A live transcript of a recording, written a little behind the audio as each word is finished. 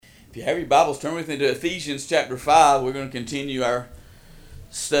If you have your Bibles, turn with me to Ephesians chapter 5. We're going to continue our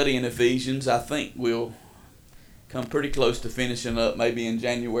study in Ephesians. I think we'll come pretty close to finishing up maybe in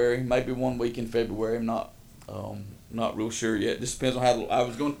January, maybe 1 week in February. I'm not real sure yet. It just depends on how I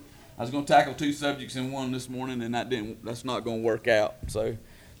was going to tackle two subjects in one this morning, and that's not going to work out. So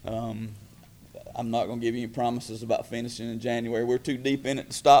I'm not going to give you any promises about finishing in January. We're too deep in it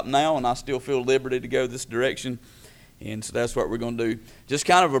to stop now, and I still feel liberty to go this direction. And so that's what we're going to do. Just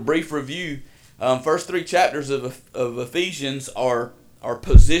kind of a brief review. First three chapters of Ephesians are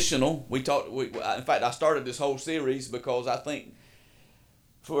positional. In fact, I started this whole series because I think,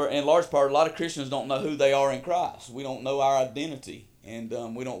 in large part, a lot of Christians don't know who they are in Christ. We don't know our identity, and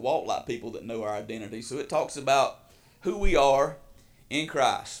we don't walk like people that know our identity. So it talks about who we are in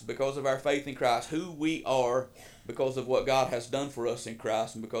Christ because of our faith in Christ, who we are because of what God has done for us in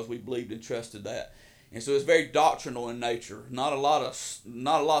Christ, and because we believed and trusted that. And so it's very doctrinal in nature. Not a lot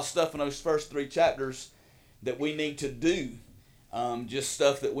of stuff in those first three chapters that we need to do. Just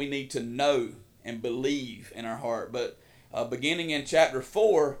stuff that we need to know and believe in our heart. But beginning in chapter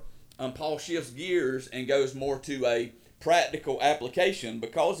 4, Paul shifts gears and goes more to a practical application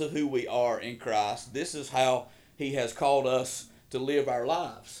because of who we are in Christ. This is how he has called us to live our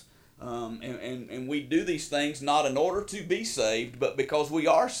lives. And we do these things not in order to be saved, but because we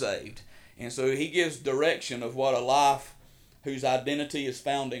are saved. And so he gives direction of what a life whose identity is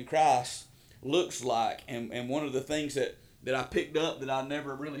found in Christ looks like. And one of the things that I picked up that I've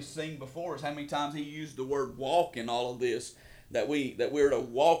never really seen before is how many times he used the word walk in all of this, that we're to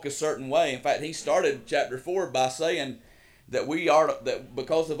walk a certain way. In fact, he started chapter 4 by saying that that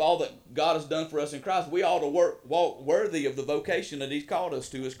because of all that God has done for us in Christ, we ought to walk worthy of the vocation that he's called us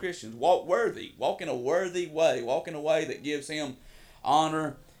to as Christians. Walk worthy. Walk in a worthy way. Walk in a way that gives him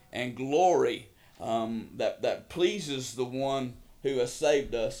honor and glory, that pleases the one who has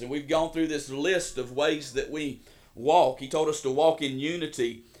saved us. And we've gone through this list of ways that we walk. He told us to walk in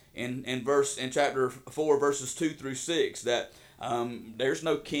unity in chapter 4, verses 2 through 6, that there's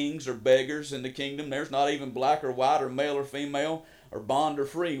no kings or beggars in the kingdom. There's not even black or white or male or female or bond or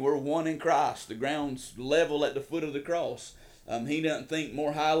free. We're one in Christ. The ground's level at the foot of the cross. He doesn't think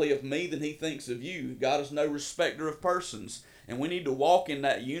more highly of me than he thinks of you. God is no respecter of persons. And we need to walk in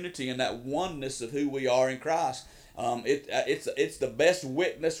that unity and that oneness of who we are in Christ. It's the best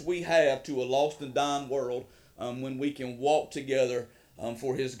witness we have to a lost and dying world when we can walk together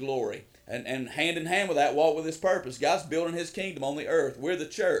for his glory. And hand in hand with that, walk with his purpose. God's building his kingdom on the earth. We're the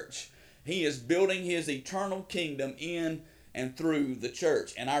church. He is building his eternal kingdom in and through the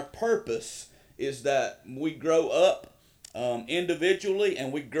church. And our purpose is that we grow up individually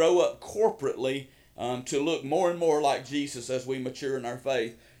and we grow up corporately to look more and more like Jesus as we mature in our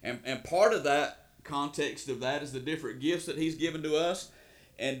faith. And part of that context of that is the different gifts that he's given to us.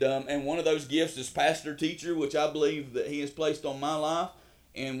 And one of those gifts is pastor teacher, which I believe that he has placed on my life.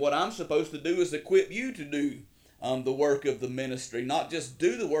 And what I'm supposed to do is equip you to do the work of the ministry. Not just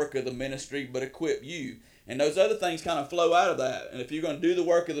do the work of the ministry, but equip you. And those other things kind of flow out of that. And if you're going to do the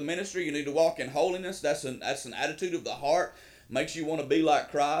work of the ministry, you need to walk in holiness. That's an attitude of the heart. Makes you want to be like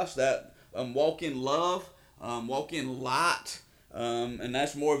Christ. That walk in love, walk in light, and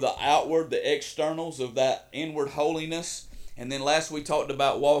that's more of the outward, the externals of that inward holiness. And then last we talked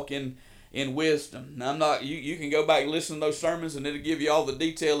about walking in wisdom. Now you can go back and listen to those sermons and it'll give you all the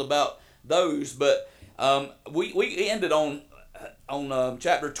detail about those. But we ended on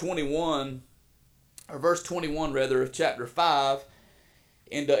chapter 21, or verse 21 rather, of chapter 5,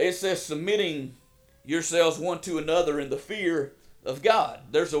 and it says submitting yourselves one to another in the fear of God.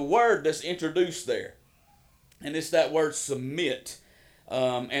 There's a word that's introduced there, and it's that word submit.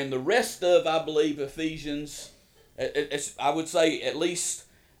 And the rest of, I believe, Ephesians, I would say at least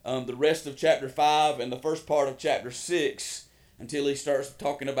the rest of chapter 5 and the first part of chapter 6, until he starts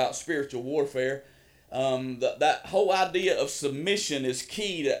talking about spiritual warfare, that whole idea of submission is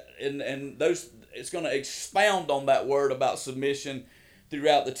key and it's going to expound on that word about submission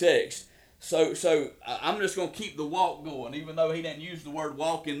throughout the text. So I'm just going to keep the walk going, even though he didn't use the word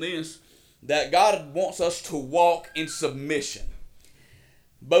walk in this, that God wants us to walk in submission,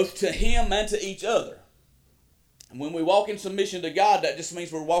 both to him and to each other. And when we walk in submission to God, that just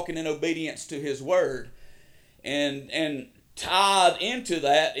means we're walking in obedience to his word. And tied into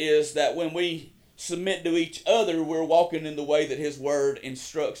that is that when we submit to each other, we're walking in the way that his word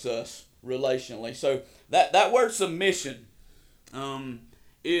instructs us relationally. So that word submission,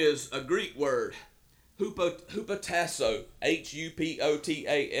 is a Greek word, hupotasso,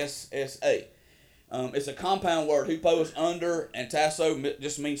 Hupotassa. It's a compound word. Hupo is under, and tasso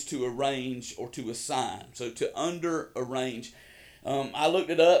just means to arrange or to assign. So to under arrange. I looked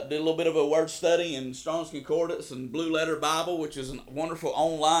it up, did a little bit of a word study in Strong's Concordance and Blue Letter Bible, which is a wonderful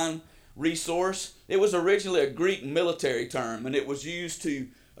online resource. It was originally a Greek military term, and it was used to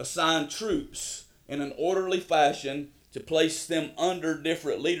assign troops in an orderly fashion to place them under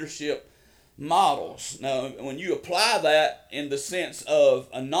different leadership models. Now, when you apply that in the sense of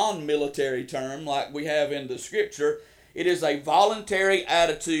a non-military term like we have in the scripture, it is a voluntary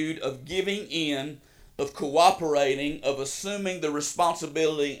attitude of giving in, of cooperating, of assuming the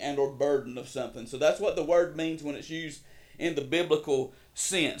responsibility and or burden of something. So that's what the word means when it's used in the biblical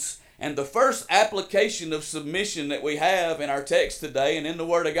sense. And the first application of submission that we have in our text today and in the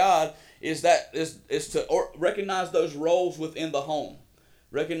Word of God is to recognize those roles within the home.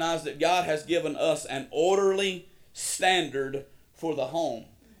 Recognize that God has given us an orderly standard for the home.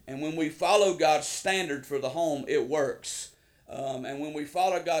 And when we follow God's standard for the home, it works. And when we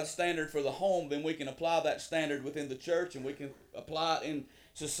follow God's standard for the home, then we can apply that standard within the church, and we can apply it in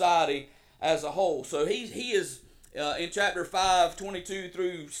society as a whole. So he is... in chapter 5, 22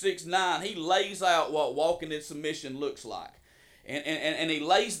 through 6, 9, he lays out what walking in submission looks like. And he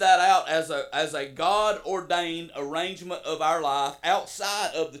lays that out as a God-ordained arrangement of our life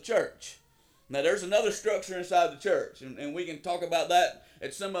outside of the church. Now, there's another structure inside the church, and we can talk about that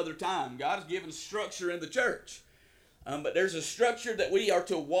at some other time. God has given structure in the church. But there's a structure that we are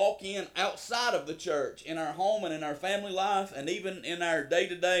to walk in outside of the church, in our home and in our family life, and even in our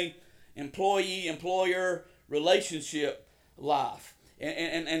day-to-day employee-employer relationship life.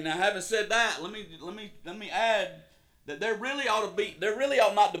 And having said that, let me add that there really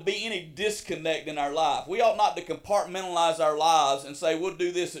ought not to be any disconnect in our life. We ought not to compartmentalize our lives and say we'll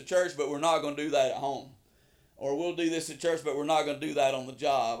do this at church, but we're not going to do that at home. Or we'll do this at church, but we're not going to do that on the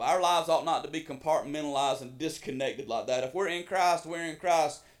job. Our lives ought not to be compartmentalized and disconnected like that. If we're in Christ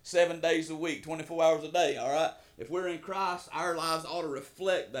 7 days a week, 24 hours a day, all right? If we're in Christ, our lives ought to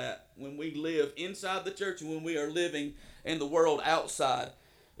reflect that when we live inside the church and when we are living in the world outside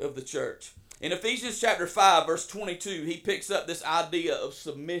of the church. In Ephesians chapter 5, verse 22, he picks up this idea of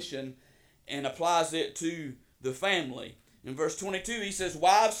submission and applies it to the family. In verse 22, he says,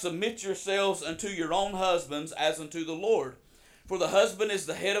 "Wives, submit yourselves unto your own husbands as unto the Lord. For the husband is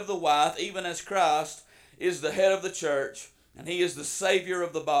the head of the wife, even as Christ is the head of the church, and he is the Savior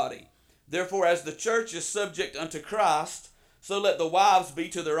of the body. Therefore, as the church is subject unto Christ, so let the wives be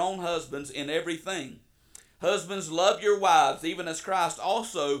to their own husbands in everything. Husbands, love your wives, even as Christ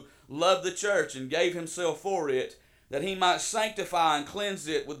also loved the church and gave himself for it, that he might sanctify and cleanse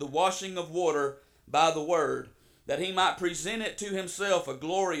it with the washing of water by the word, that he might present it to himself a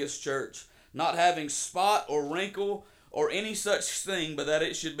glorious church, not having spot or wrinkle or any such thing, but that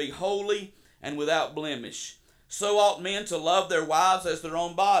it should be holy and without blemish. So ought men to love their wives as their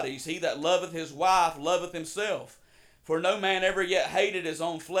own bodies. He that loveth his wife loveth himself. For no man ever yet hated his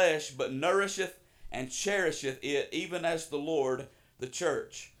own flesh, but nourisheth and cherisheth it, even as the Lord the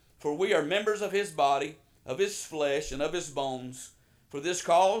church. For we are members of his body, of his flesh, and of his bones. For this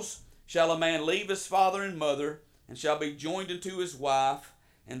cause shall a man leave his father and mother, and shall be joined unto his wife,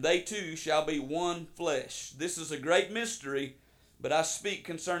 and they two shall be one flesh. This is a great mystery, but I speak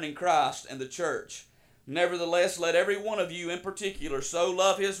concerning Christ and the church. Nevertheless, let every one of you in particular so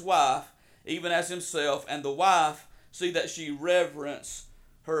love his wife, even as himself, and the wife see that she reverence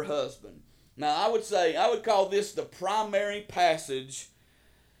her husband." Now, I would call this the primary passage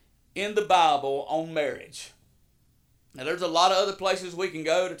in the Bible on marriage. Now, there's a lot of other places we can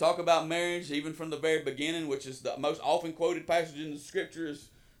go to talk about marriage, even from the very beginning, which is the most often quoted passage in the scripture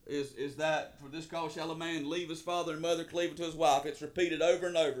is that, "For this cause shall a man leave his father and mother, cleave to his wife." It's repeated over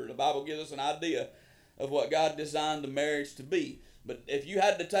and over. The Bible gives us an idea of what God designed the marriage to be. But if you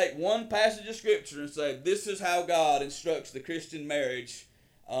had to take one passage of scripture and say, this is how God instructs the Christian marriage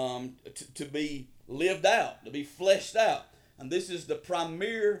to be lived out, to be fleshed out, and this is the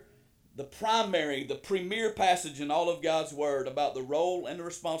premier passage in all of God's Word about the role and the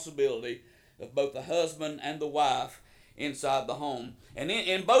responsibility of both the husband and the wife inside the home. And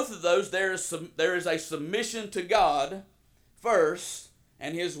in both of those, there is a submission to God first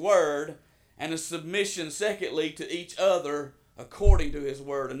and his Word, and a submission, secondly, to each other according to his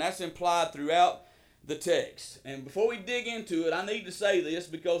Word. And that's implied throughout the text. And before we dig into it, I need to say this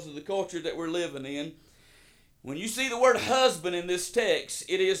because of the culture that we're living in. When you see the word husband in this text,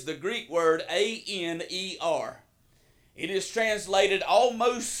 it is the Greek word aner. It is translated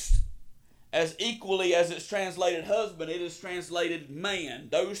almost as equally as it's translated husband, it is translated man.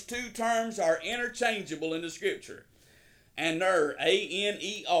 Those two terms are interchangeable in the scripture. Aner,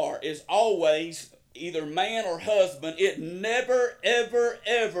 A-N-E-R, is always either man or husband. It never, ever,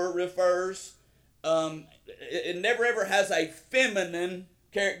 ever refers, It never ever has a feminine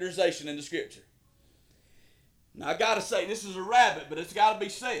characterization in the Scripture. Now I got to say, this is a rabbit, but it's got to be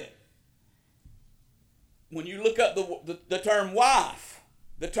said. When you look up the term wife,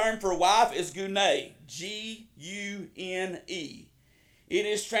 the term for wife is gune, G-U-N-E. It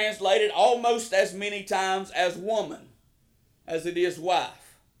is translated almost as many times as woman as it is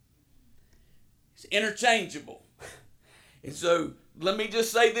wife. It's interchangeable. And so, let me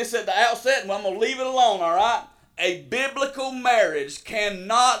just say this at the outset, and I'm going to leave it alone, all right? A biblical marriage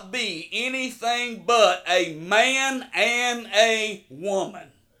cannot be anything but a man and a woman.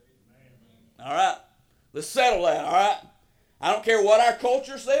 All right? Let's settle that, all right? I don't care what our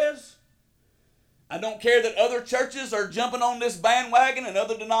culture says. I don't care that other churches are jumping on this bandwagon and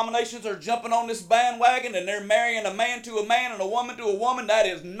other denominations are jumping on this bandwagon and they're marrying a man to a man and a woman to a woman. That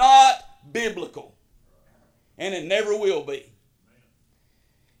is not biblical. And it never will be.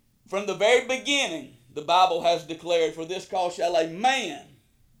 From the very beginning, the Bible has declared, for this cause shall a man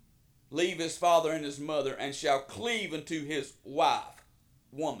leave his father and his mother and shall cleave unto his wife,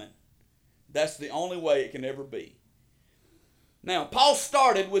 woman. That's the only way it can ever be. Now, Paul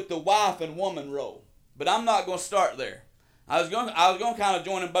started with the wife and woman role, but I'm not going to start there. I was going to kind of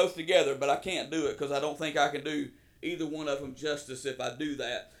join them both together, but I can't do it because I don't think I can do either one of them justice if I do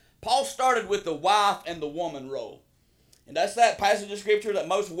that. Paul started with the wife and the woman role. And that's that passage of Scripture that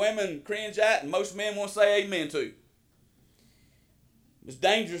most women cringe at and most men won't say amen to. It's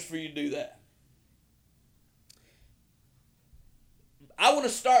dangerous for you to do that. I want to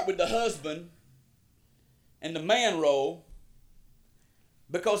start with the husband and the man role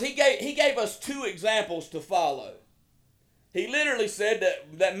because he gave us two examples to follow. He literally said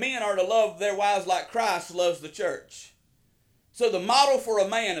that men are to love their wives like Christ loves the church. So the model for a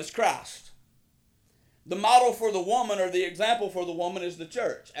man is Christ. The model for the woman, or the example for the woman, is the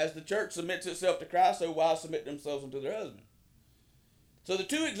church. As the church submits itself to Christ, so wives submit themselves unto their husband. So the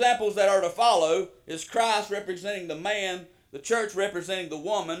two examples that are to follow is Christ representing the man, the church representing the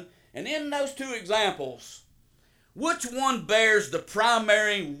woman. And in those two examples, which one bears the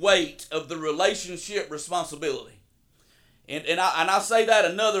primary weight of the relationship responsibility? And I say that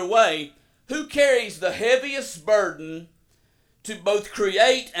another way. Who carries the heaviest burden to both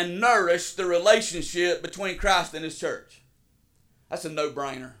create and nourish the relationship between Christ and his church? That's a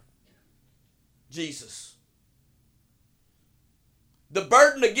no-brainer. Jesus. The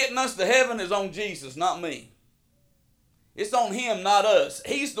burden of getting us to heaven is on Jesus, not me. It's on him, not us.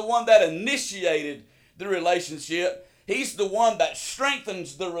 He's the one that initiated the relationship. He's the one that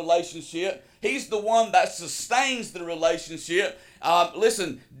strengthens the relationship. He's the one that sustains the relationship.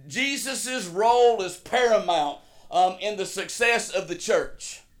 Listen, Jesus' role is paramount in the success of the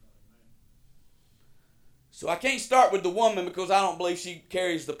church. So I can't start with the woman because I don't believe she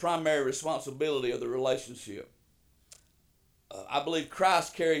carries the primary responsibility of the relationship. I believe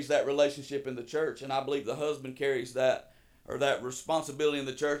Christ carries that relationship in the church, and I believe the husband carries that, or that responsibility in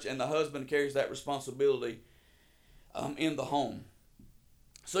the church, and the husband carries that responsibility in the home.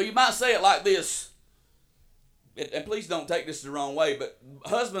 So you might say it like this, and please don't take this the wrong way, but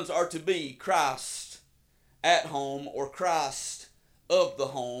husbands are to be Christ at home, or Christ of the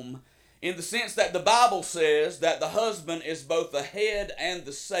home, in the sense that the Bible says that the husband is both the head and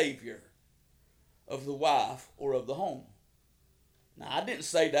the savior of the wife or of the home. Now, I didn't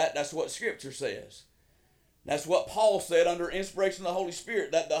say that. That's what Scripture says. That's what Paul said under inspiration of the Holy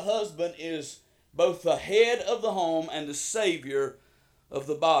Spirit, that the husband is both the head of the home and the savior of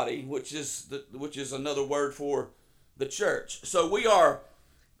the body, which is another word for the church. So we are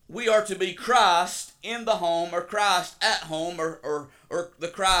to be Christ in the home, or Christ at home, or the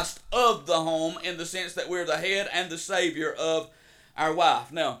Christ of the home, in the sense that we're the head and the savior of our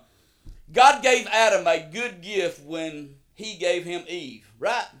wife. Now, God gave Adam a good gift when he gave him Eve,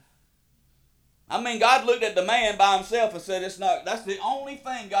 right? I mean, God looked at the man by himself and said, that's the only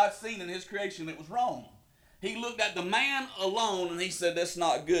thing God's seen in his creation that was wrong. He looked at the man alone and he said, that's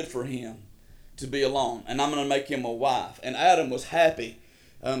not good for him to be alone, and I'm going to make him a wife. And Adam was happy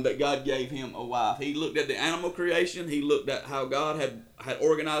that God gave him a wife. He looked at the animal creation. He looked at how God had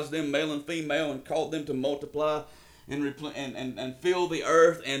organized them, male and female, and called them to multiply and fill the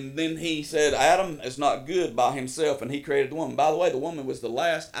earth. And then he said, Adam is not good by himself, and he created the woman. By the way, the woman was the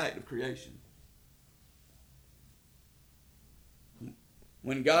last act of creation.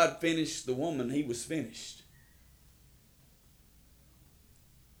 When God finished the woman, he was finished.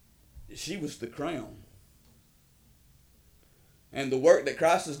 She was the crown. And the work that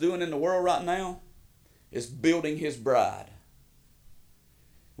Christ is doing in the world right now is building his bride,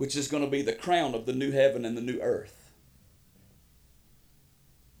 which is going to be the crown of the new heaven and the new earth.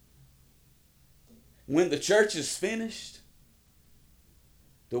 when the church is finished,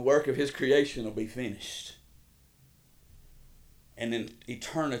 the work of his creation will be finished. And then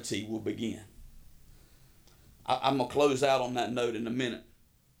eternity will begin. I'm going to close out on that note in a minute.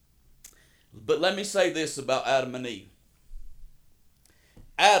 But let me say this about Adam and Eve.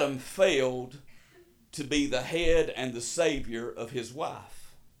 Adam failed to be the head and the savior of his wife.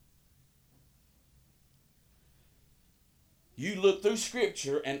 You look through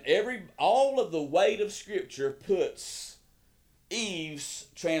Scripture, and all of the weight of Scripture puts Eve's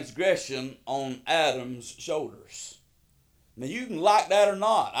transgression on Adam's shoulders. Now you can like that or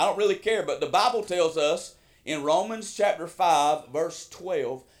not. I don't really care, but the Bible tells us in Romans chapter 5, verse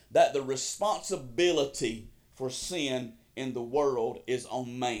 12, that the responsibility for sin in the world is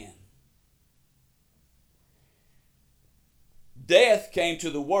on man. Death came to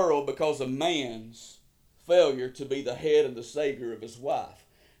the world because of man's failure to be the head and the savior of his wife.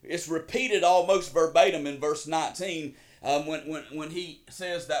 It's repeated almost verbatim in verse 19 when he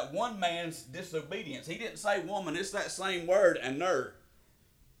says that one man's disobedience. He didn't say woman, it's that same word, aner.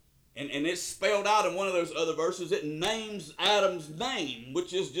 And it's spelled out in one of those other verses. It names Adam's name,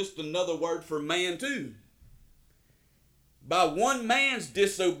 which is just another word for man too. By one man's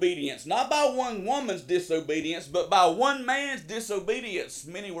disobedience, not by one woman's disobedience, but by one man's disobedience,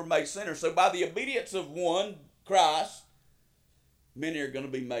 many were made sinners. So by the obedience of one, Christ, many are going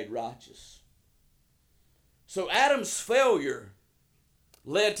to be made righteous. So Adam's failure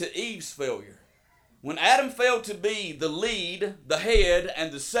led to Eve's failure. When Adam failed to be the lead, the head,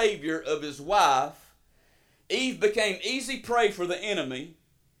 and the savior of his wife, Eve became easy prey for the enemy,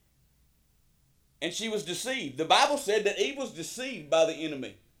 and she was deceived. The Bible said that Eve was deceived by the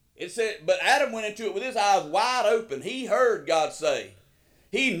enemy. It said, but Adam went into it with his eyes wide open. He heard God say.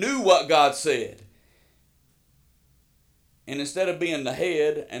 He knew what God said. And instead of being the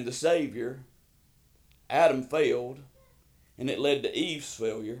head and the savior, Adam failed, and it led to Eve's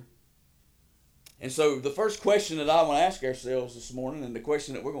failure. And so the first question that I want to ask ourselves this morning, and the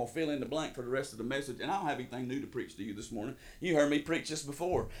question that we're going to fill in the blank for the rest of the message, and I don't have anything new to preach to you this morning. You heard me preach this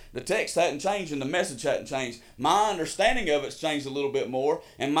before. The text hadn't changed and the message hadn't changed. My understanding of it's changed a little bit more,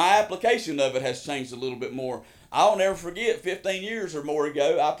 and my application of it has changed a little bit more. I'll never forget 15 years or more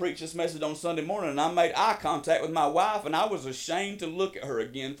ago, I preached this message on Sunday morning, and I made eye contact with my wife, and I was ashamed to look at her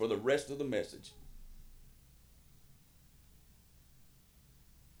again for the rest of the message.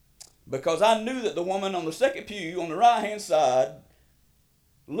 Because I knew that the woman on the second pew on the right-hand side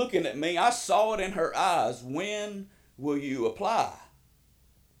looking at me, I saw it in her eyes. When will you apply?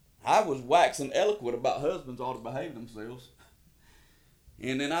 I was waxing eloquent about husbands ought to behave themselves.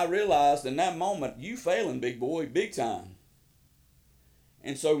 And then I realized in that moment, you failing, big boy, big time.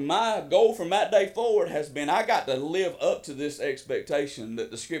 And so my goal from that day forward has been, I got to live up to this expectation that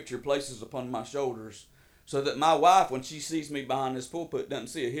the Scripture places upon my shoulders, so that my wife, when she sees me behind this pulpit, doesn't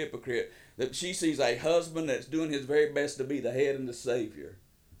see a hypocrite. That she sees a husband that's doing his very best to be the head and the savior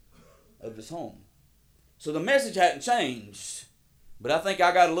of his home. So the message hadn't changed. But I think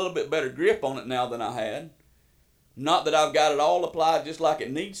I got a little bit better grip on it now than I had. Not that I've got it all applied just like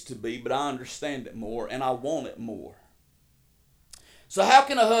it needs to be, but I understand it more and I want it more. So how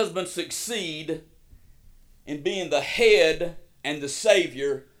can a husband succeed in being the head and the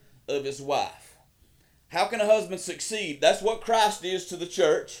savior of his wife? How can a husband succeed? That's what Christ is to the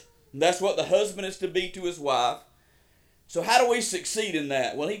church. That's what the husband is to be to his wife. So how do we succeed in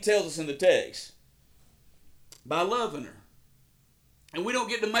that? Well, he tells us in the text. By loving her. And we don't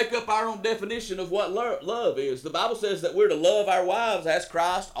get to make up our own definition of what love is. The Bible says that we're to love our wives as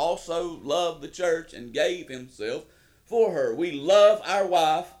Christ also loved the church and gave himself for her. We love our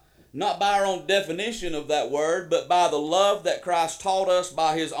wife, not by our own definition of that word, but by the love that Christ taught us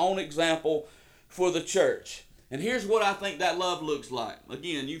by his own example for the church. And here's what I think that love looks like.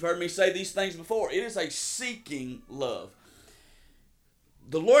 Again, you've heard me say these things before. It is a seeking love.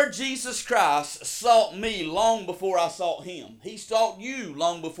 The Lord Jesus Christ sought me long before I sought him. He sought you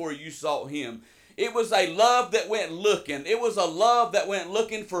long before you sought him. It was a love that went looking. It was a love that went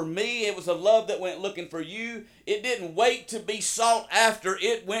looking for me. It was a love that went looking for you. It didn't wait to be sought after.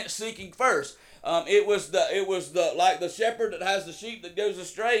 It went seeking first. It was like the shepherd that has the sheep that goes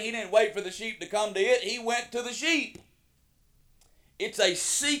astray. He didn't wait for the sheep to come to it. He went to the sheep. It's a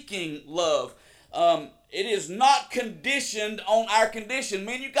seeking love. It is not conditioned on our condition.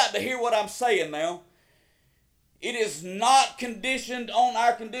 Man, you got to hear what I'm saying now. It is not conditioned on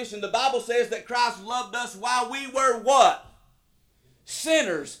our condition. The Bible says that Christ loved us while we were what?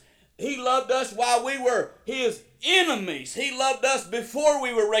 Sinners. He loved us while we were His enemies. He loved us before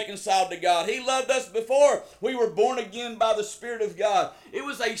we were reconciled to God. He loved us before we were born again by the Spirit of God. It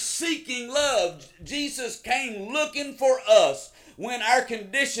was a seeking love. Jesus came looking for us when our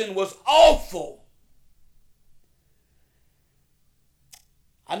condition was awful.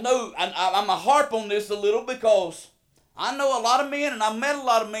 I know I'm a harp on this a little because I know a lot of men, and I've met a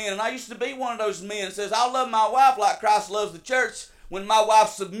lot of men, and I used to be one of those men that says, I love my wife like Christ loves the church when my wife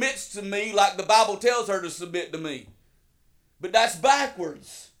submits to me like the Bible tells her to submit to me. But that's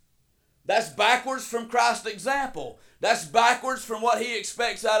backwards. That's backwards from Christ's example. That's backwards from what He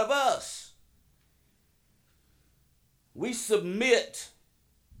expects out of us. We submit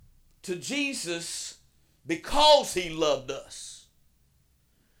to Jesus because He loved us.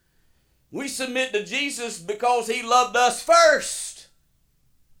 We submit to Jesus because He loved us first.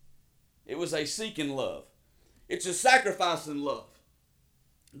 It was a seeking love. It's a sacrificing love.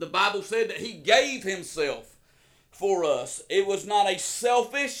 The Bible said that He gave Himself for us. It was not a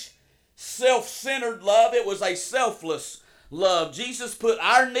selfish, self-centered love. It was a selfless love. Jesus put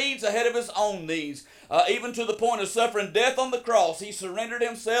our needs ahead of His own needs. Even to the point of suffering death on the cross, He surrendered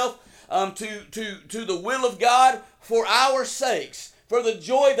Himself to the will of God for our sakes. For the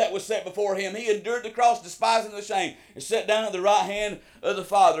joy that was set before Him, He endured the cross, despising the shame, and sat down at the right hand of the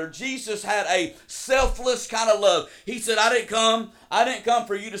Father. Jesus had a selfless kind of love. He said, I didn't come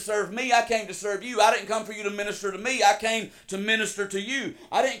for you to serve me. I came to serve you. I didn't come for you to minister to me. I came to minister to you.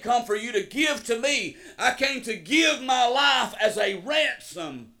 I didn't come for you to give to me. I came to give my life as a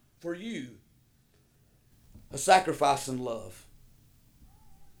ransom for you. A sacrificing love.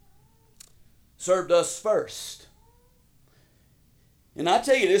 Served us first. And I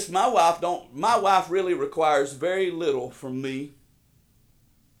tell you this, my wife really requires very little from me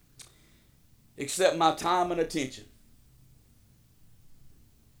except my time and attention.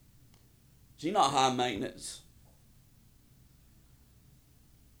 She's not high maintenance.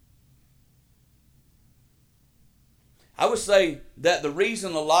 I would say that the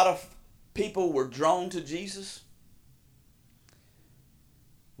reason a lot of people were drawn to Jesus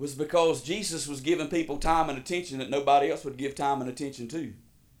was because Jesus was giving people time and attention that nobody else would give time and attention to.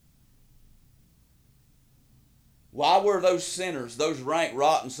 Why were those sinners, those rank,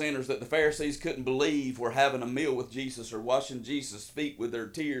 rotten sinners that the Pharisees couldn't believe were having a meal with Jesus or washing Jesus' feet with their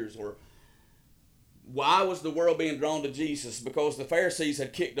tears? Or why was the world being drawn to Jesus? Because the Pharisees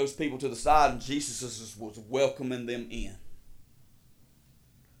had kicked those people to the side and Jesus was welcoming them in.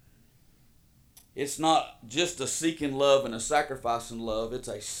 It's not just a seeking love and a sacrificing love. It's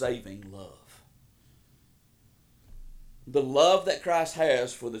a saving love. The love that Christ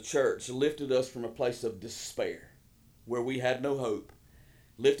has for the church lifted us from a place of despair where we had no hope.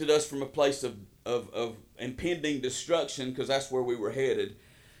 Lifted us from a place of impending destruction because that's where we were headed.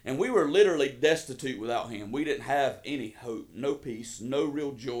 And we were literally destitute without Him. We didn't have any hope, no peace, no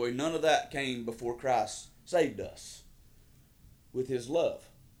real joy. None of that came before Christ saved us with His love.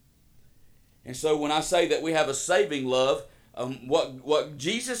 And so when I say that we have a saving love, what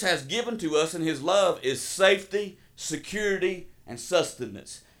Jesus has given to us in His love is safety, security, and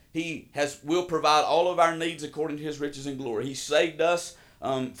sustenance. He will provide all of our needs according to His riches and glory. He saved us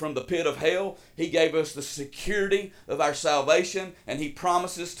from the pit of hell. He gave us the security of our salvation, and He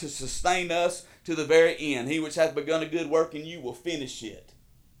promises to sustain us to the very end. He which hath begun a good work in you will finish it.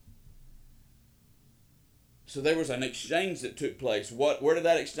 So there was an exchange that took place. Where did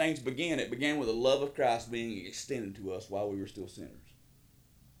that exchange begin? It began with the love of Christ being extended to us while we were still sinners.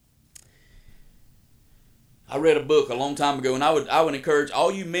 I read a book a long time ago, and I would encourage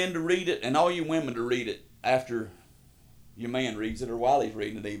all you men to read it and all you women to read it after your man reads it or while he's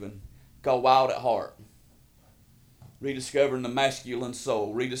reading it even, called Wild at Heart. Rediscovering the masculine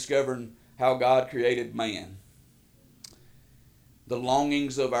soul. Rediscovering how God created man. The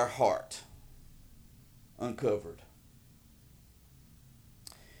longings of our heart uncovered.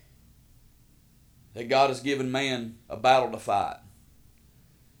 That God has given man a battle to fight.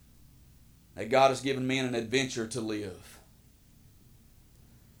 That God has given man an adventure to live.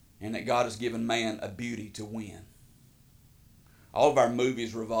 And that God has given man a beauty to win. All of our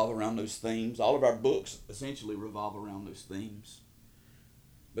movies revolve around those themes. All of our books essentially revolve around those themes.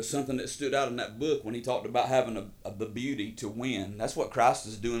 But something that stood out in that book when he talked about having the beauty to win. That's what Christ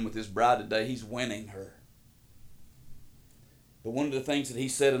is doing with His bride today. He's winning her. But one of the things that he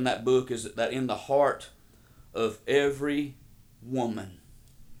said in that book is that in the heart of every woman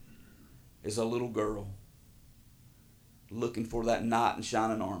is a little girl looking for that knight in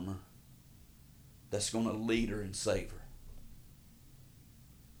shining armor that's going to lead her and save her.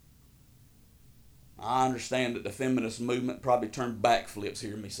 I understand that the feminist movement probably turned backflips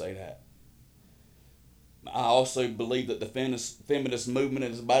hearing me say that. I also believe that the feminist movement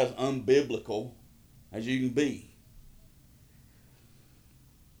is about as unbiblical as you can be.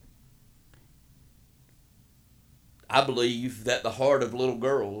 I believe that the heart of little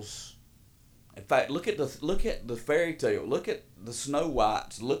girls, in fact, look at the fairy tale, look at the Snow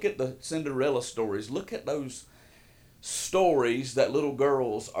Whites, look at the Cinderella stories, look at those stories that little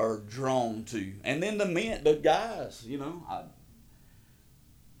girls are drawn to. And then the guys,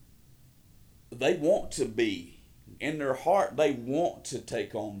 they want to be, in their heart, they want to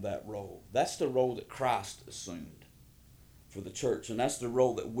take on that role. That's the role that Christ assumed for the church, and that's the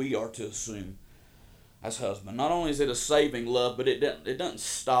role that we are to assume as husband. Not only is it a saving love, but it doesn't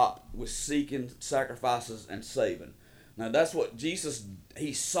stop with seeking sacrifices and saving. Now that's what Jesus,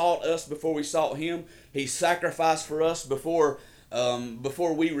 He sought us before we sought Him. He sacrificed for us before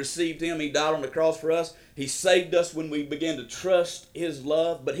we received Him. He died on the cross for us. He saved us when we began to trust His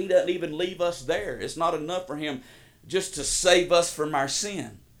love, but He doesn't even leave us there. It's not enough for Him just to save us from our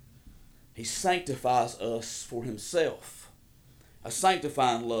sin. He sanctifies us for Himself. A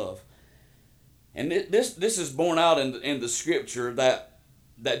sanctifying love. And this is borne out in the Scripture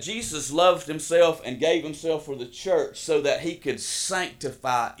that Jesus loved Himself and gave Himself for the church so that He could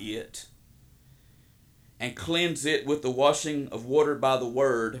sanctify it and cleanse it with the washing of water by the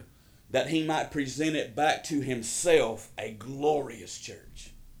Word, that He might present it back to Himself, a glorious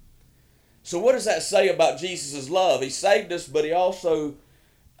church. So what does that say about Jesus' love? He saved us, but He also,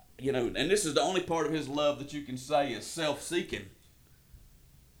 and this is the only part of His love that you can say is self-seeking.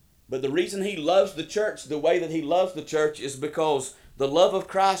 But the reason He loves the church the way that He loves the church is because the love of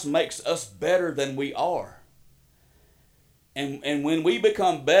Christ makes us better than we are. And when we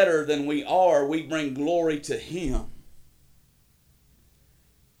become better than we are, we bring glory to Him.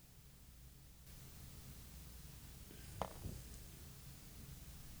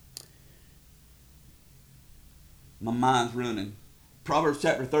 My mind's running. Proverbs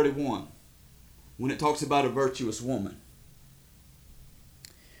chapter 31, when it talks about a virtuous woman.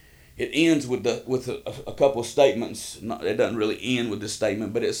 It ends with a couple of statements. It doesn't really end with this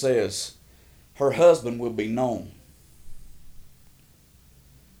statement, but it says, her husband will be known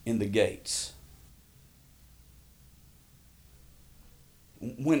in the gates.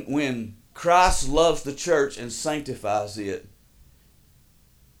 When Christ loves the church and sanctifies it,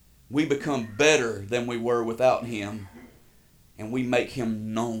 we become better than we were without Him, and we make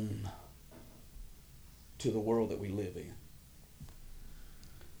Him known to the world that we live in.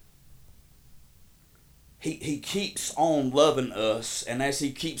 He keeps on loving us, and as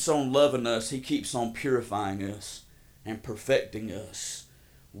He keeps on loving us, He keeps on purifying us and perfecting us,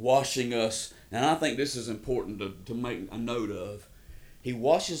 washing us. And I think this is important to make a note of. He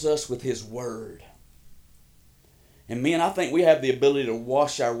washes us with His Word. And men, I think we have the ability to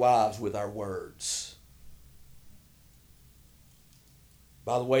wash our wives with our words.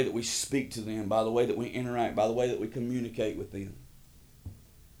 By the way that we speak to them, by the way that we interact, by the way that we communicate with them.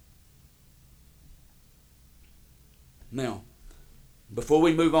 Now, before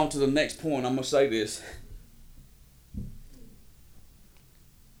we move on to the next point, I'm going to say this.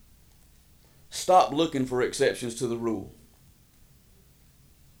 Stop looking for exceptions to the rule.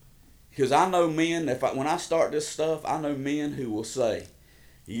 Because I know men, when I start this stuff, I know men who will say,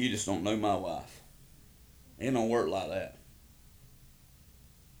 you just don't know my wife. It don't work like that.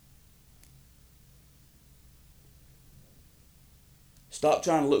 Stop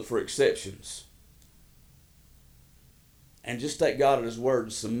trying to look for exceptions. And just take God at His word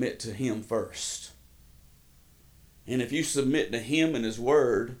and submit to Him first. And if you submit to Him and His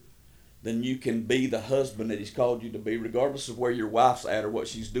word, then you can be the husband that He's called you to be, regardless of where your wife's at or what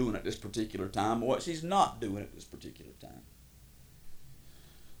she's doing at this particular time or what she's not doing at this particular time.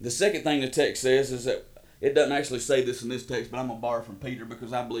 The second thing the text says is that it doesn't actually say this in this text, but I'm going to borrow from Peter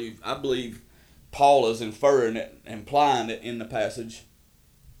because I believe Paul is inferring it, implying it in the passage.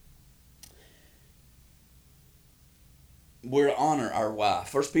 We're to honor our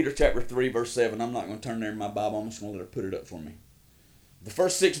wife. 1 Peter chapter 3, verse 7. I'm not going to turn there in my Bible. I'm just going to let her put it up for me. The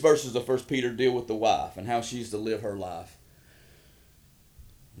first 6 verses of 1 Peter deal with the wife and how she's to live her life.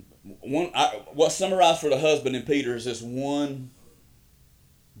 What's summarized for the husband in Peter is this one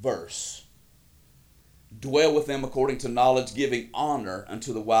verse. Dwell with them according to knowledge, giving honor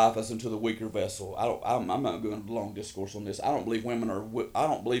unto the wife as unto the weaker vessel. I'm not going to long discourse on this. I don't believe women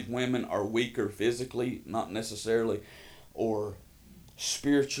are weaker physically, not necessarily, or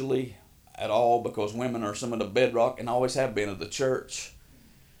spiritually at all, because women are some of the bedrock and always have been of the church,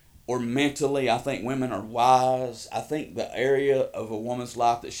 or mentally. I think women are wise. I think the area of a woman's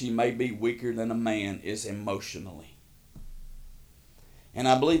life that she may be weaker than a man is emotionally. And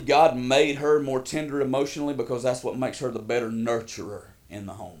I believe God made her more tender emotionally because that's what makes her the better nurturer in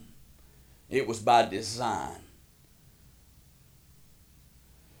the home. It was by design.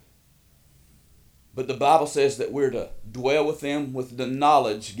 But the Bible says that we're to dwell with them with the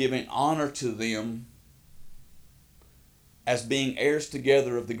knowledge, giving honor to them as being heirs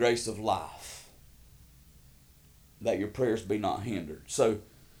together of the grace of life, that your prayers be not hindered. So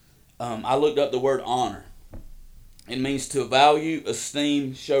I looked up the word honor. It means to value,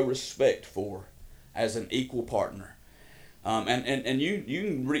 esteem, show respect for as an equal partner. And you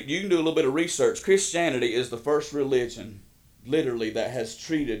can do a little bit of research. Christianity is the first religion, literally, that has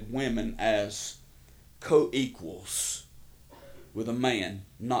treated women as co-equals with a man,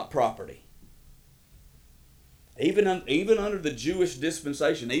 not property. Even under the Jewish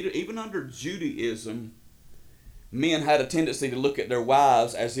dispensation, even under Judaism, men had a tendency to look at their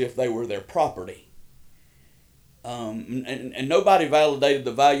wives as if they were their property. And nobody validated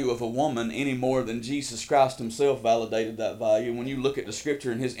the value of a woman any more than Jesus Christ himself validated that value. When you look at the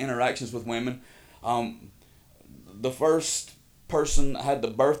scripture and his interactions with women, the first person that had the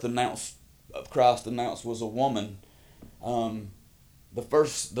birth announced of Christ announced was a woman.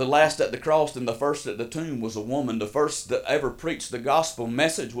 The last at the cross and the first at the tomb was a woman. The first that ever preached the gospel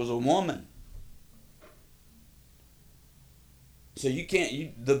message was a woman. So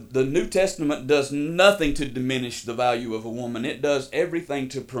the New Testament does nothing to diminish the value of a woman. It does everything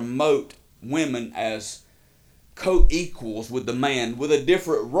to promote women as co-equals with the man, with a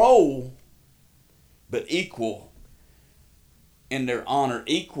different role, but equal in their honor,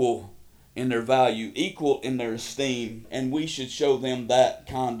 equal in their value, equal in their esteem, and we should show them that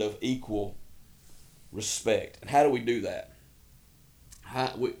kind of equal respect. And how do we do that? How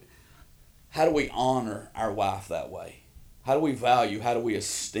do we honor our wife that way? How do we value? How do we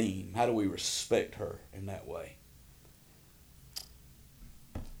esteem? How do we respect her in that way?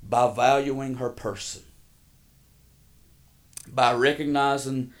 By valuing her person. By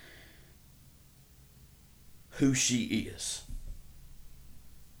recognizing who she is.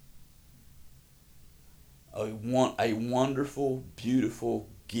 A wonderful, beautiful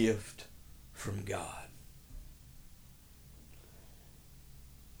gift from God.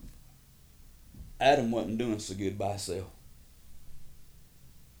 Adam wasn't doing so good by himself.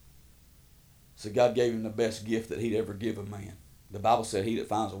 So God gave him the best gift that he'd ever give a man. The Bible said he that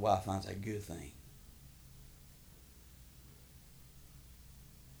finds a wife finds a good thing.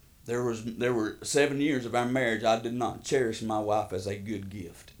 There were 7 years of our marriage I did not cherish my wife as a good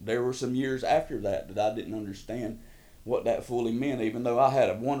gift. There were some years after that I didn't understand what that fully meant, even though I had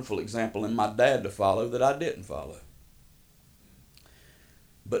a wonderful example in my dad to follow that I didn't follow.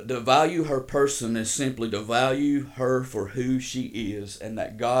 But to value her person is simply to value her for who she is and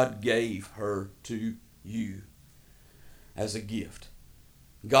that God gave her to you as a gift.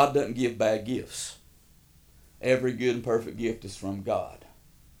 God doesn't give bad gifts. Every good and perfect gift is from God.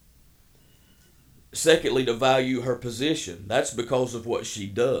 Secondly, to value her position. That's because of what she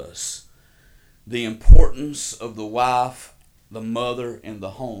does. The importance of the wife, the mother, in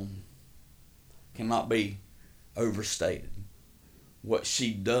the home cannot be overstated. What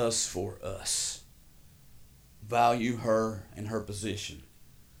she does for us. Value her and her position.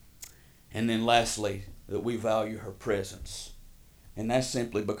 And then lastly, that we value her presence. And that's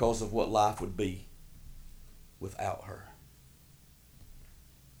simply because of what life would be without her.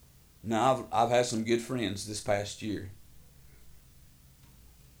 Now, I've had some good friends this past year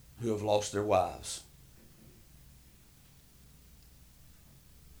who have lost their wives.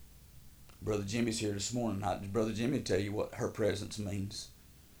 Brother Jimmy's here this morning. Brother Jimmy will tell you what her presence means.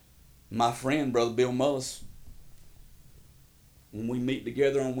 My friend, Brother Bill Mullis, when we meet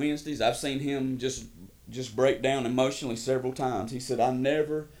together on Wednesdays, I've seen him just break down emotionally several times. He said,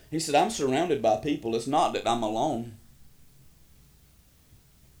 I'm surrounded by people. It's not that I'm alone.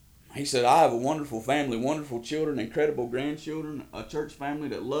 He said, I have a wonderful family, wonderful children, incredible grandchildren, a church family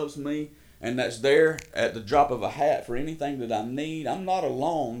that loves me and that's there at the drop of a hat for anything that I need. I'm not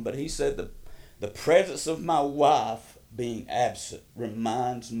alone, but he said the presence of my wife being absent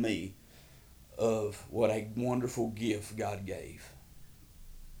reminds me of what a wonderful gift God gave.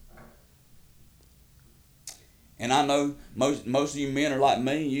 And I know most of you men are like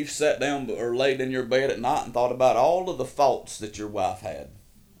me. You've sat down or laid in your bed at night and thought about all of the faults that your wife has.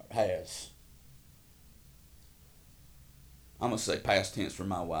 I'm going to say past tense for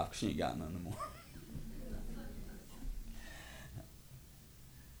my wife because she ain't got none anymore.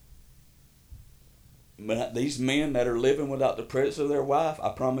 But these men that are living without the presence of their wife, I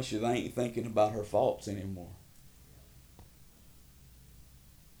promise you they ain't thinking about her faults anymore.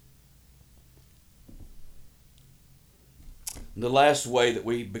 The last way that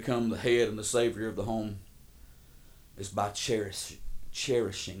we become the head and the savior of the home is by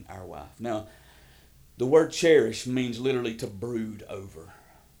cherishing our wife. Now, the word cherish means literally to brood over,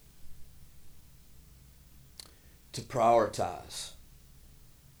 to prioritize.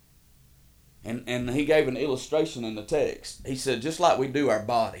 And he gave an illustration in the text. He said, just like we do our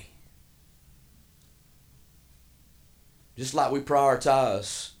body, just like we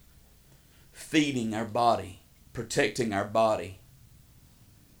prioritize feeding our body, protecting our body,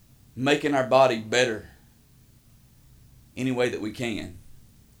 making our body better any way that we can.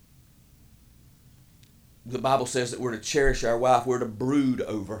 The Bible says that we're to cherish our wife, we're to brood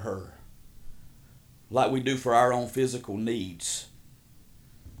over her, like we do for our own physical needs.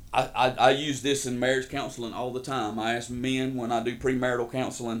 I use this in marriage counseling all the time. I ask men when I do premarital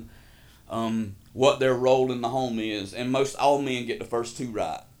counseling what their role in the home is, and most all men get the first two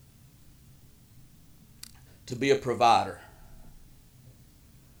right. To be a provider.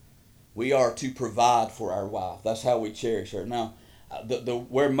 We are to provide for our wife. That's how we cherish her. Now,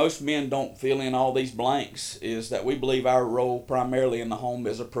 where most men don't fill in all these blanks is that we believe our role primarily in the home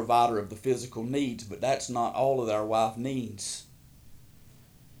is a provider of the physical needs, but that's not all that our wife needs.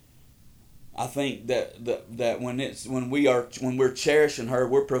 I think that when we're cherishing her,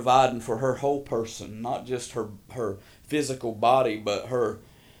 we're providing for her whole person, not just her physical body, but her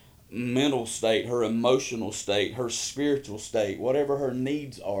mental state, her emotional state, her spiritual state, whatever her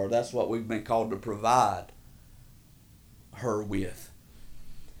needs are. That's what we've been called to provide her with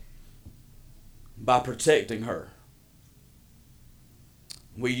by protecting her.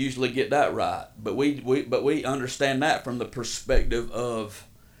 We usually get that right, but we understand that from the perspective of,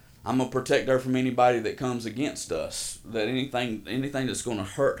 I'm going to protect her from anybody that comes against us, that anything that's going to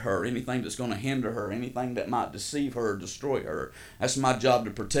hurt her, anything that's going to hinder her, anything that might deceive her or destroy her. That's my job,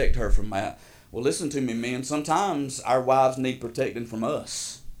 to protect her from that. Well, listen to me, men. Sometimes our wives need protecting from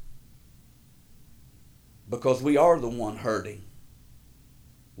us, because we are the one hurting.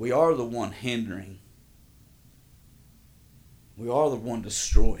 We are the one hindering. We are the one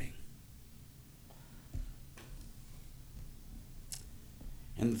destroying.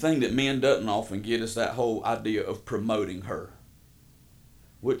 And the thing that men doesn't often get is that whole idea of promoting her,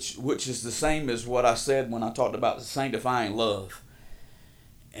 which is the same as what I said when I talked about the sanctifying love.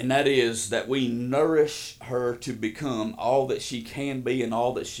 And that is that we nourish her to become all that she can be and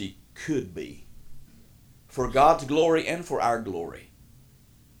all that she could be, for God's glory and for our glory,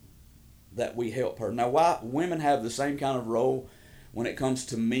 that we help her. Now, why women have the same kind of role when it comes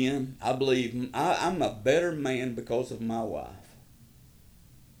to men. I believe I'm a better man because of my wife.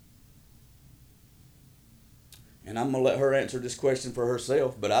 And I'm going to let her answer this question for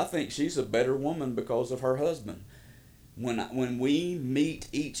herself, but I think she's a better woman because of her husband. When we meet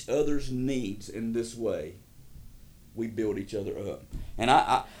each other's needs in this way, we build each other up. And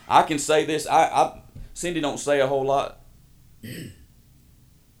I can say this, Cindy don't say a whole lot,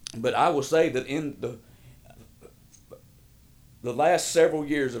 but I will say that in the last several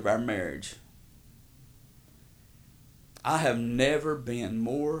years of our marriage, I have never been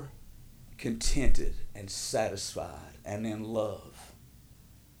more contented and satisfied and in love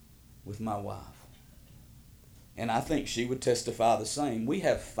with my wife. And I think she would testify the same. We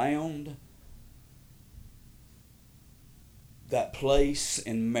have found that place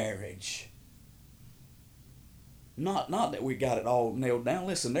in marriage. Not that we got it all nailed down.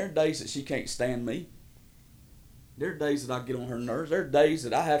 Listen, there are days that she can't stand me. There are days that I get on her nerves. There are days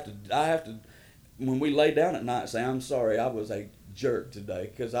that I have to when we lay down at night, say, I'm sorry, I was a jerk today,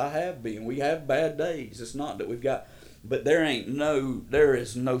 because I have been. We have bad days. It's not that we've got, but there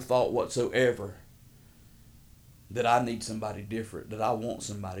is no thought whatsoever that I need somebody different, that I want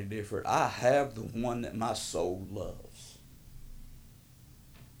somebody different. I have the one that my soul loves.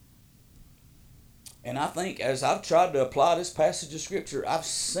 And I think as I've tried to apply this passage of Scripture, I've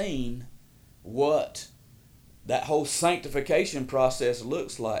seen what that whole sanctification process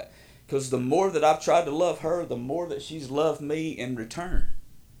looks like. Because the more that I've tried to love her, the more that she's loved me in return.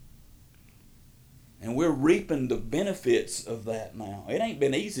 And we're reaping the benefits of that now. It ain't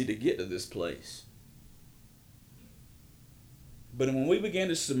been easy to get to this place. But when we begin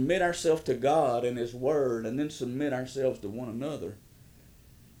to submit ourselves to God and His Word, and then submit ourselves to one another,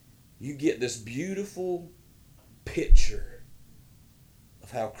 you get this beautiful picture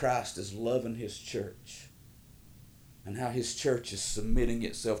of how Christ is loving His church. And how His church is submitting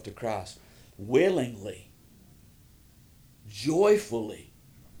itself to Christ willingly, joyfully,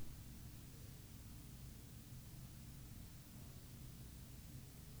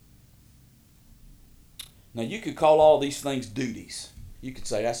 Now you could call all these things duties. You could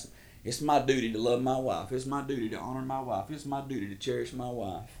say, it's my duty to love my wife. It's my duty to honor my wife. It's my duty to cherish my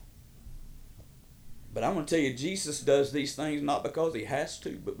wife. But I'm going to tell you, Jesus does these things not because he has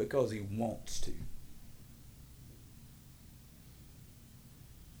to, but because he wants to.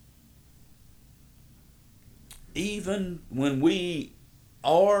 Even when we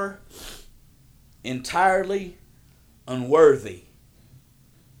are entirely unworthy,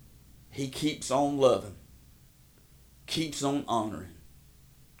 he keeps on loving, keeps on honoring,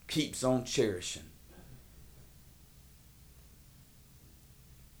 keeps on cherishing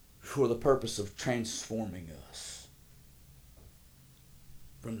for the purpose of transforming us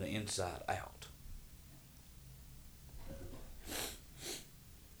from the inside out.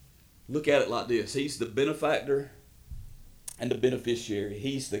 Look at it like this. He's the benefactor and the beneficiary.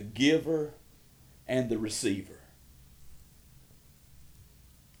 He's the giver and the receiver.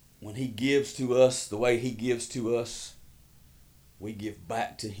 When he gives to us the way he gives to us, we give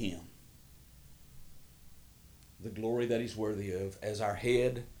back to him the glory that he's worthy of as our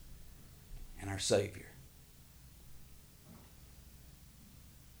head and our Savior.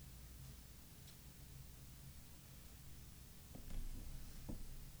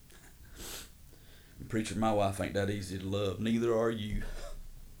 Preacher, my wife ain't that easy to love. Neither are you.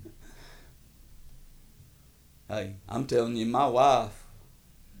 Hey, I'm telling you, my wife,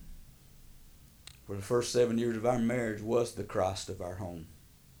 for the first 7 years of our marriage, was the Christ of our home.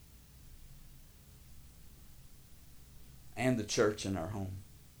 And the church in our home.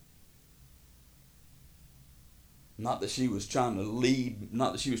 Not that she was trying to lead,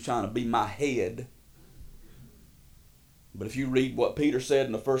 not that she was trying to be my head. But if you read what Peter said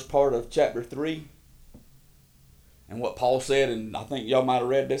in the first part of chapter 3, and what Paul said, and I think y'all might have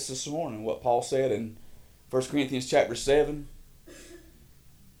read this morning, what Paul said in 1 Corinthians chapter 7,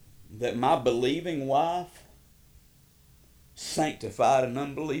 that my believing wife sanctified an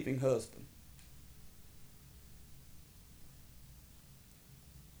unbelieving husband.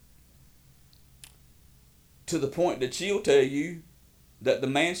 To the point that she'll tell you that the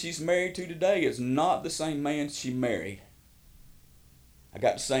man she's married to today is not the same man she married. I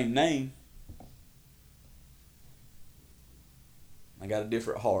got the same name. I got a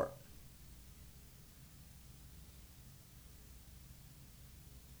different heart.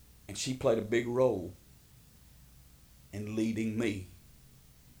 And she played a big role in leading me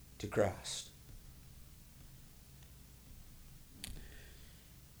to Christ.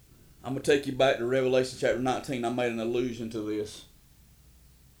 I'm going to take you back to Revelation chapter 19. I made an allusion to this.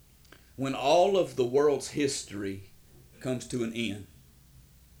 When all of the world's history comes to an end,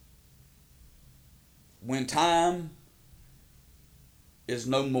 when time is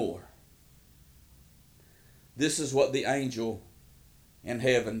no more, this is what the angel in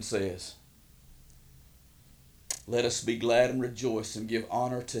heaven says. Let us be glad and rejoice and give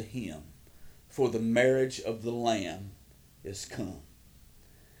honor to him, for the marriage of the Lamb is come,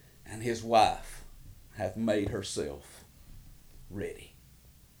 and his wife hath made herself ready.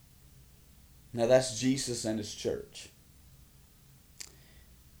 Now that's Jesus and his church.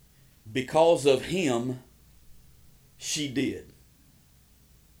 Because of him, she did.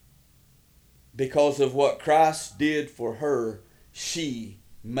 Because of what Christ did for her, she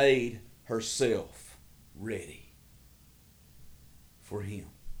made herself ready for him.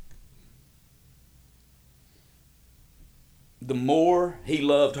 The more he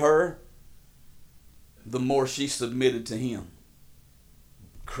loved her, the more she submitted to him.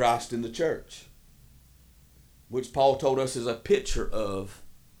 Christ in the church, which Paul told us is a picture of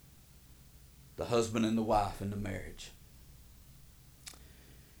the husband and the wife in the marriage.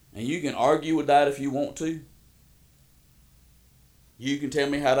 And you can argue with that if you want to. You can tell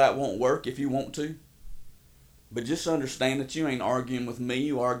me how that won't work if you want to. But just understand that you ain't arguing with me,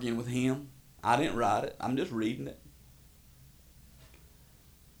 you're arguing with him. I didn't write it. I'm just reading it.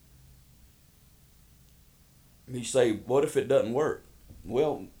 You say, what if it doesn't work?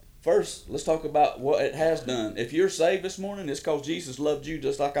 Well, first, let's talk about what it has done. If you're saved this morning, it's because Jesus loved you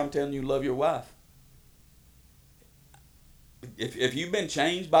just like I'm telling you love your wife. If you've been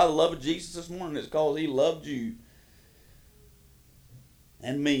changed by the love of Jesus this morning, it's because he loved you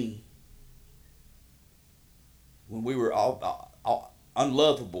and me when we were all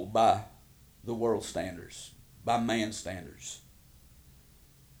unlovable by the world standards, by man's standards.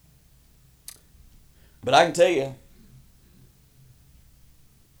 But I can tell you,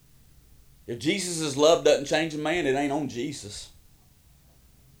 if Jesus' love doesn't change a man, it ain't on Jesus.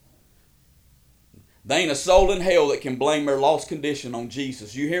 There ain't a soul in hell that can blame their lost condition on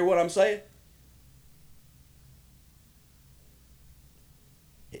Jesus. You hear what I'm saying?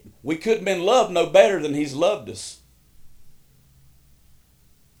 We couldn't have been loved no better than He's loved us.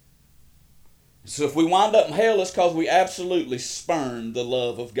 So if we wind up in hell, it's because we absolutely spurned the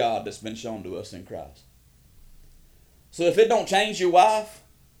love of God that's been shown to us in Christ. So if it don't change your wife,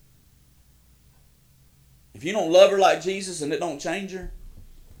 if you don't love her like Jesus and it don't change her,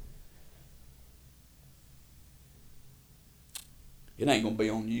 it ain't going to be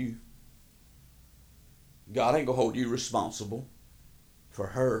on you. God ain't going to hold you responsible for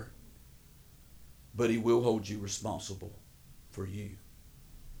her, but He will hold you responsible for you.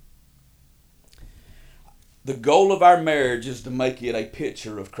 The goal of our marriage is to make it a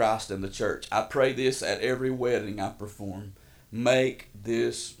picture of Christ and the church. I pray this at every wedding I perform. Make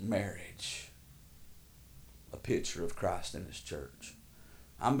this marriage a picture of Christ and His church.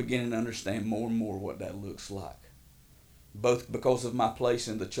 I'm beginning to understand more and more what that looks like, both because of my place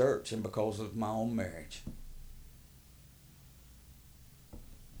in the church and because of my own marriage.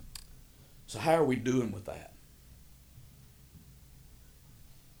 So how are we doing with that?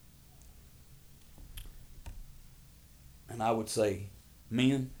 And I would say,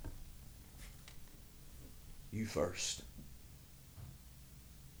 men, you first.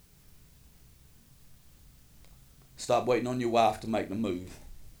 Stop waiting on your wife to make the move.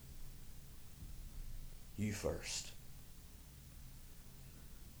 You first.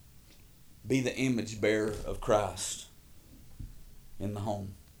 Be the image bearer of Christ in the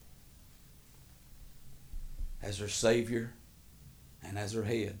home, as her Savior and as her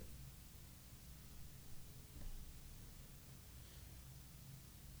head.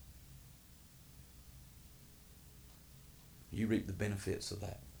 You reap the benefits of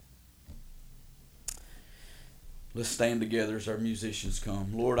that. Let's stand together as our musicians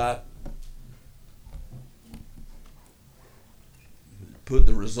come. Lord, I put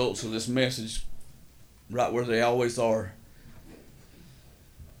the results of this message right where they always are,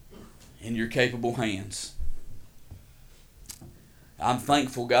 in your capable hands. I'm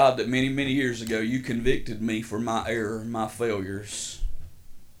thankful, God, that many, many years ago you convicted me for my error, my failures.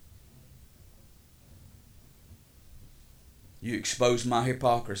 You exposed my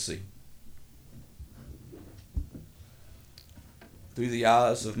hypocrisy through the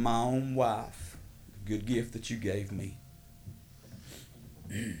eyes of my own wife, the good gift that you gave me.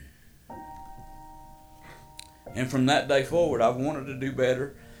 And from that day forward, I've wanted to do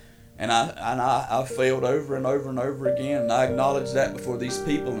better, and I failed over and over and over again. And I acknowledge that before these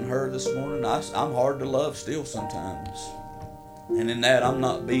people and her this morning. I'm hard to love still sometimes, and in that I'm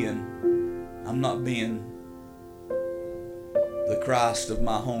not being the Christ of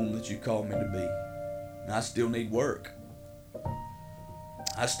my home that you call me to be. And I still need work.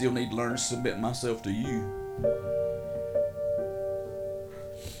 I still need to learn to submit myself to you.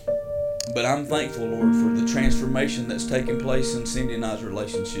 But I'm thankful, Lord, for the transformation that's taken place in Cindy and I's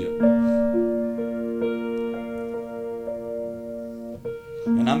relationship.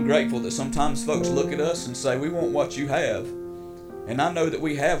 And I'm grateful that sometimes folks look at us and say, we want what you have. And I know that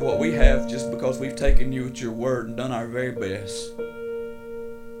we have what we have just because we've taken you at your word and done our very best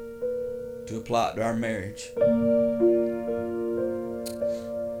to apply it to our marriage.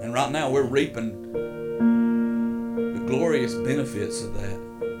 And right now we're reaping the glorious benefits of that.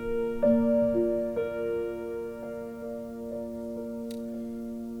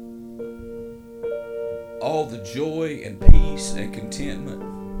 All the joy and peace and contentment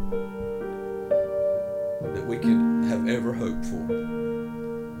that we could have ever hoped for.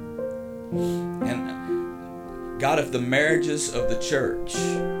 And God, if the marriages of the church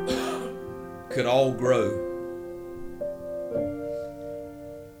could all grow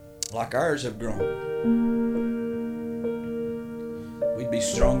like ours have grown, we'd be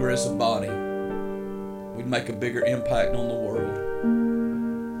stronger as a body. We'd make a bigger impact on the world.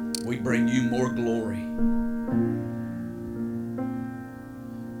 We'd bring you more glory.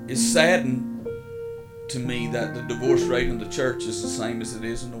 It's saddened to me that the divorce rate in the church is the same as it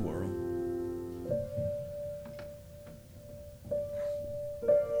is in the world.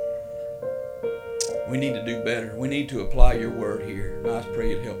 We need to do better. We need to apply your word here. And I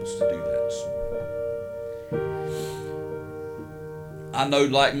pray you'd help us to do that this morning. I know,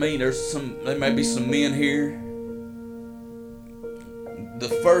 like me, there may be some men here. The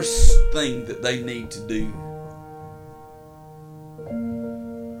first thing that they need to do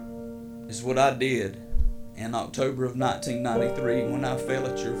is what I did in October of 1993 when I fell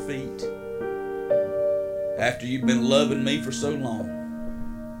at your feet. After you've been loving me for so long,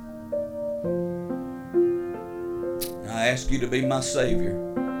 I asked you to be my Savior.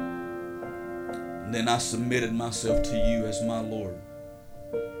 And then I submitted myself to you as my Lord.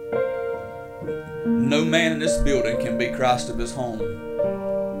 No man in this building can be Christ of his home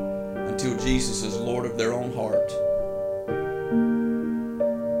until Jesus is Lord of their own heart.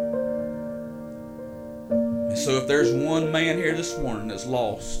 And so if there's one man here this morning that's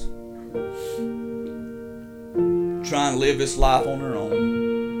lost, trying to live this life on their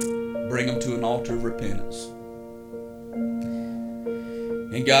own, bring them to an altar of repentance.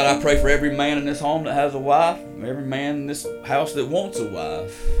 And God, I pray for every man in this home that has a wife, every man in this house that wants a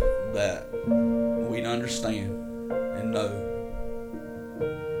wife, that we understand and know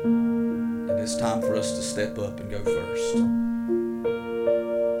that it's time for us to step up and go first.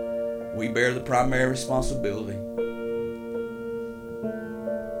 We bear the primary responsibility.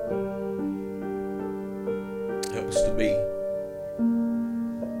 Help us to be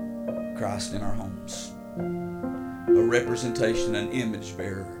Christ in our homes, a representation, an image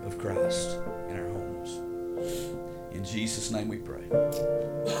bearer of Christ in our homes. In Jesus' name we pray.